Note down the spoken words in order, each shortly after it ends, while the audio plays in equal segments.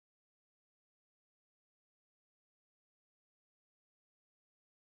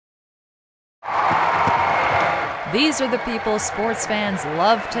These are the people sports fans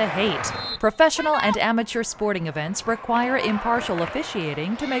love to hate. Professional and amateur sporting events require impartial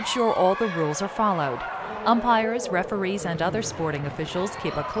officiating to make sure all the rules are followed. Umpires, referees, and other sporting officials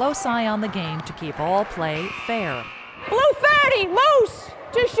keep a close eye on the game to keep all play fair. Blue 30, Moose!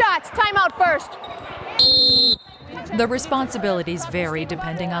 2 shots, timeout first. The responsibilities vary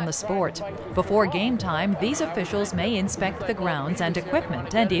depending on the sport. Before game time, these officials may inspect the grounds and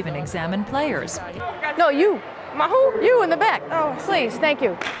equipment and even examine players. No, you. Who? You in the back. Oh, please, thank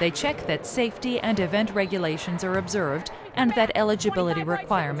you. They check that safety and event regulations are observed and that eligibility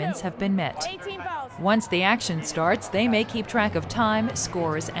requirements have been met. Once the action starts, they may keep track of time,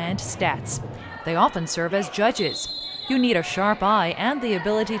 scores, and stats. They often serve as judges. You need a sharp eye and the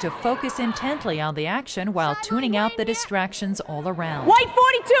ability to focus intently on the action while tuning out the distractions all around. White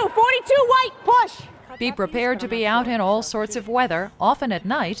 42, 42 white, push! Be prepared to be out in all sorts of weather, often at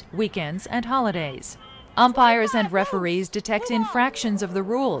night, weekends, and holidays. Umpires and referees detect infractions of the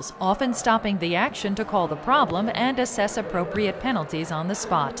rules, often stopping the action to call the problem and assess appropriate penalties on the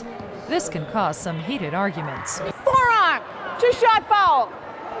spot. This can cause some heated arguments. Forearm! 2-shot foul!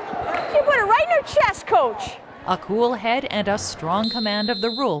 You put it right in her chest, coach! A cool head and a strong command of the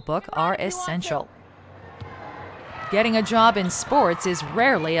rule book are essential. Getting a job in sports is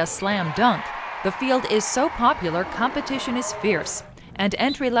rarely a slam dunk. The field is so popular, competition is fierce, and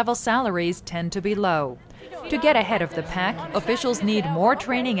entry-level salaries tend to be low. To get ahead of the pack, officials need more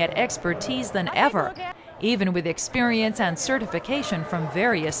training and expertise than ever. Even with experience and certification from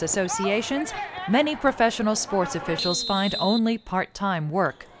various associations, many professional sports officials find only part-time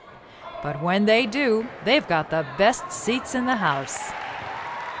work. But when they do, they've got the best seats in the house.